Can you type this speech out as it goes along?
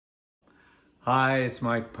Hi, it's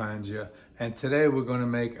Mike Panja, and today we're going to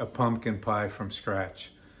make a pumpkin pie from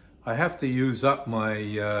scratch. I have to use up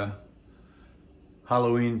my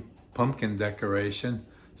Halloween pumpkin decoration,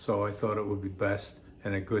 so I thought it would be best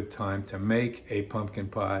and a good time to make a pumpkin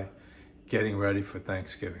pie getting ready for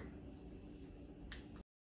Thanksgiving.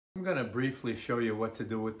 I'm going to briefly show you what to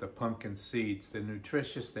do with the pumpkin seeds. They're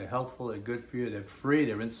nutritious, they're healthful, they're good for you, they're free,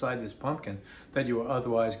 they're inside this pumpkin that you were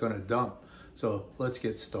otherwise going to dump. So let's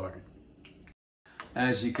get started.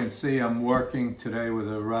 As you can see, I'm working today with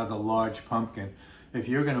a rather large pumpkin. If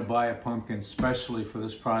you're going to buy a pumpkin specially for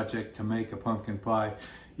this project to make a pumpkin pie,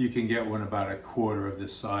 you can get one about a quarter of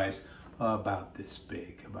this size, about this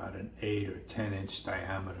big, about an 8 or 10 inch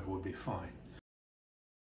diameter would be fine.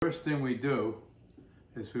 First thing we do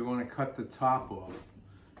is we want to cut the top off.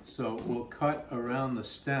 So we'll cut around the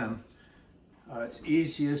stem. It's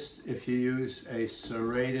easiest if you use a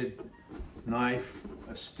serrated knife,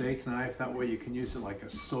 a steak knife. That way you can use it like a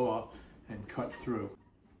saw and cut through.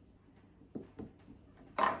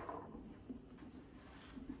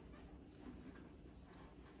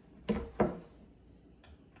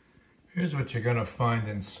 Here's what you're going to find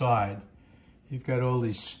inside. You've got all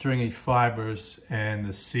these stringy fibers and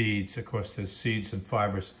the seeds. Of course, there's seeds and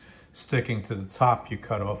fibers sticking to the top you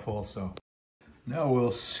cut off also. Now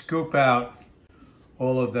we'll scoop out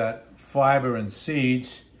all of that fiber and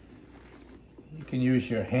seeds. You can use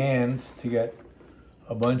your hand to get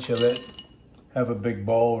a bunch of it. Have a big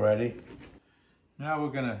bowl ready. Now we're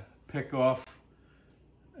going to pick off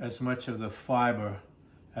as much of the fiber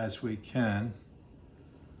as we can.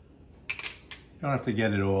 You don't have to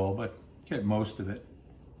get it all, but get most of it.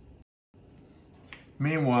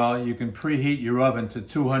 Meanwhile, you can preheat your oven to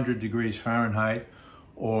 200 degrees Fahrenheit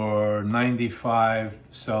or 95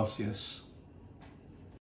 Celsius.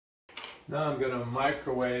 Now I'm going to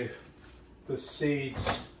microwave the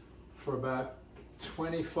seeds for about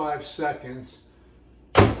 25 seconds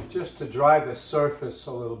just to dry the surface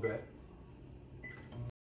a little bit.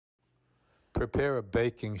 Prepare a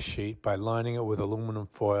baking sheet by lining it with aluminum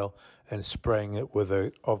foil and spraying it with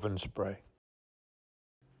an oven spray.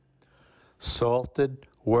 Salted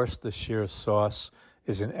Worcestershire sauce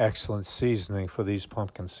is an excellent seasoning for these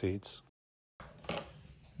pumpkin seeds.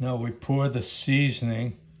 Now we pour the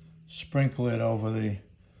seasoning, sprinkle it over the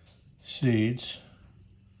seeds.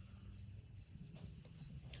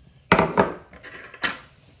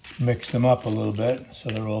 Mix them up a little bit so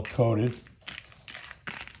they're all coated.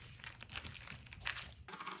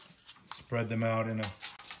 Spread them out in a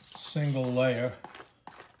single layer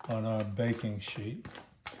on our baking sheet.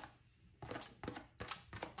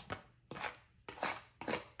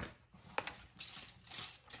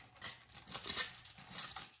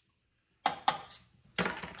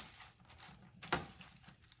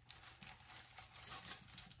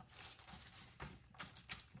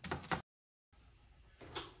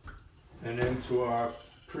 And into our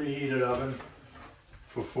preheated oven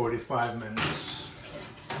for 45 minutes.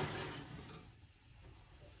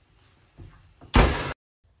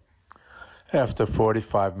 After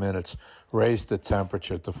 45 minutes, raise the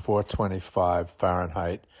temperature to 425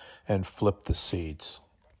 Fahrenheit and flip the seeds.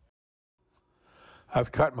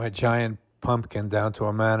 I've cut my giant pumpkin down to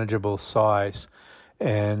a manageable size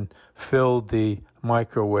and filled the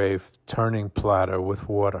microwave turning platter with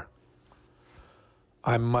water.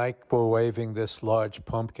 I'm microwaving this large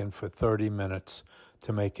pumpkin for 30 minutes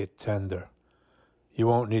to make it tender. You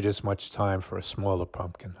won't need as much time for a smaller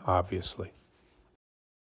pumpkin, obviously.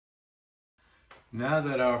 Now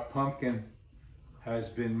that our pumpkin has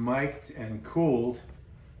been mic'd and cooled,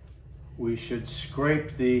 we should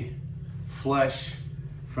scrape the flesh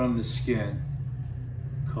from the skin,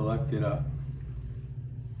 collect it up.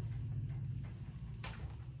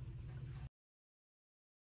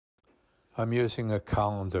 I'm using a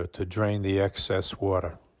colander to drain the excess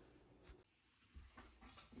water.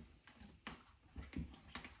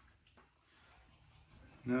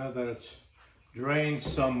 Now that it's drained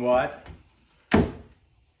somewhat,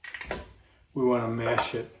 we want to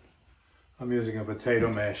mash it. I'm using a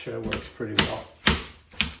potato masher, it works pretty well.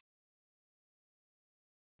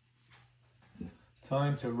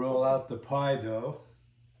 Time to roll out the pie dough.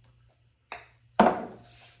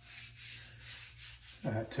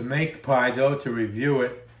 To make pie dough, to review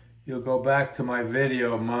it, you'll go back to my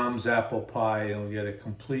video, Mom's Apple Pie, and you'll get a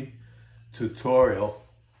complete tutorial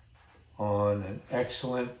on an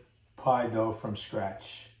excellent pie dough from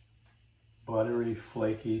scratch. Buttery,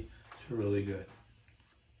 flaky, it's really good.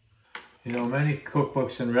 You know, many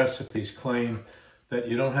cookbooks and recipes claim that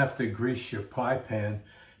you don't have to grease your pie pan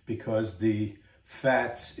because the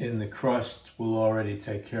fats in the crust will already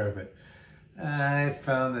take care of it. I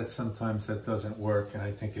found that sometimes that doesn't work, and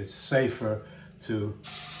I think it's safer to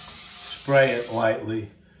spray it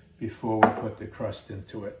lightly before we put the crust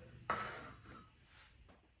into it.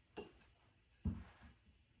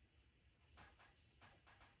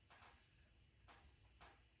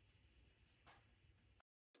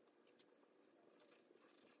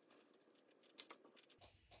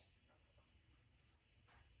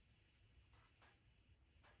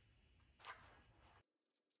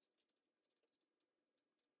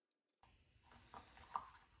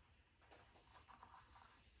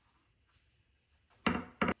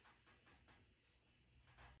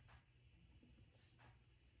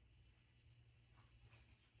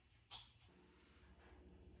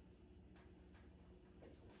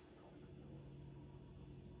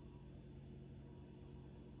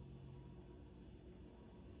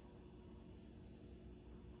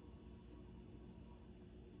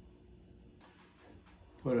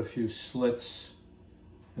 Put a few slits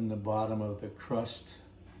in the bottom of the crust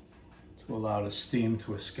to allow the steam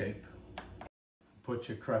to escape. Put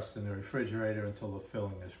your crust in the refrigerator until the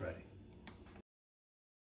filling is ready.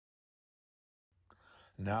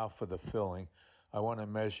 Now for the filling, I want to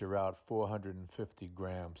measure out 450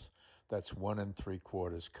 grams. That's 1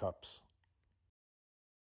 3/4 cups.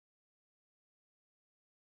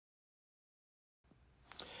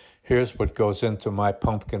 Here's what goes into my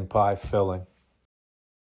pumpkin pie filling.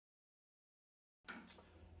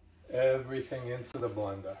 Everything into the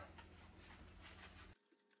blender.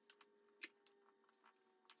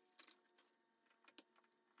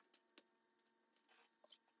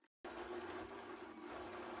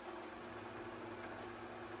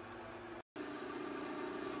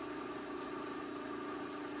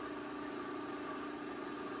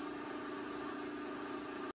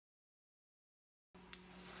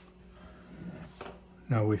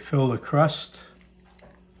 Now we fill the crust.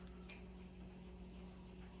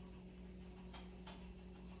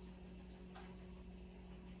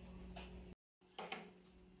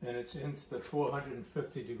 And it's into the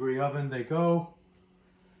 450-degree oven they go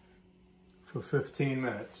for 15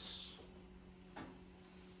 minutes.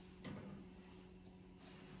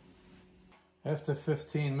 After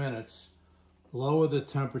 15 minutes, lower the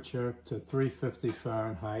temperature to 350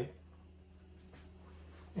 Fahrenheit.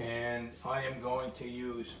 And I am going to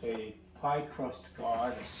use a pie crust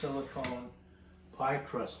guard, a silicone pie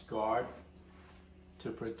crust guard, to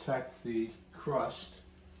protect the crust,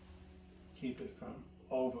 keep it from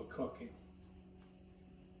overcooking.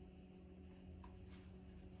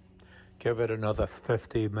 Give it another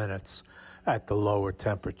 50 minutes at the lower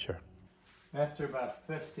temperature. After about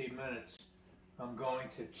 50 minutes, I'm going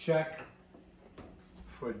to check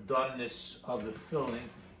for doneness of the filling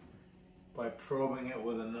by probing it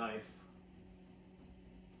with a knife.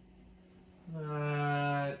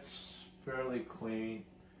 It's fairly clean.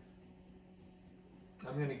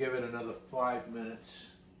 I'm going to give it another 5 minutes.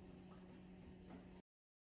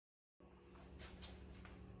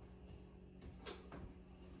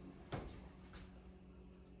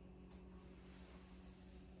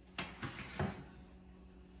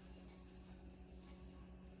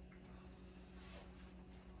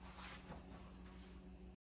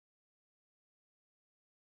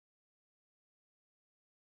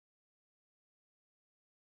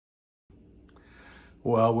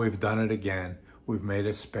 Well, we've done it again. We've made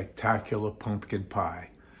a spectacular pumpkin pie.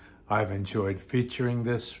 I've enjoyed featuring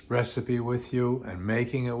this recipe with you and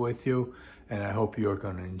making it with you, and I hope you're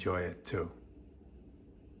going to enjoy it too.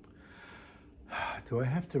 Do I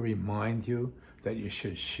have to remind you that you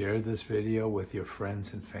should share this video with your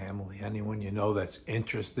friends and family, anyone you know that's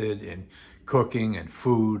interested in cooking and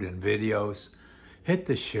food and videos? Hit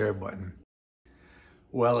the share button.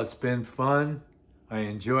 Well, it's been fun. I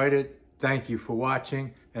enjoyed it. Thank you for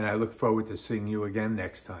watching, and I look forward to seeing you again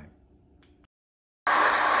next time.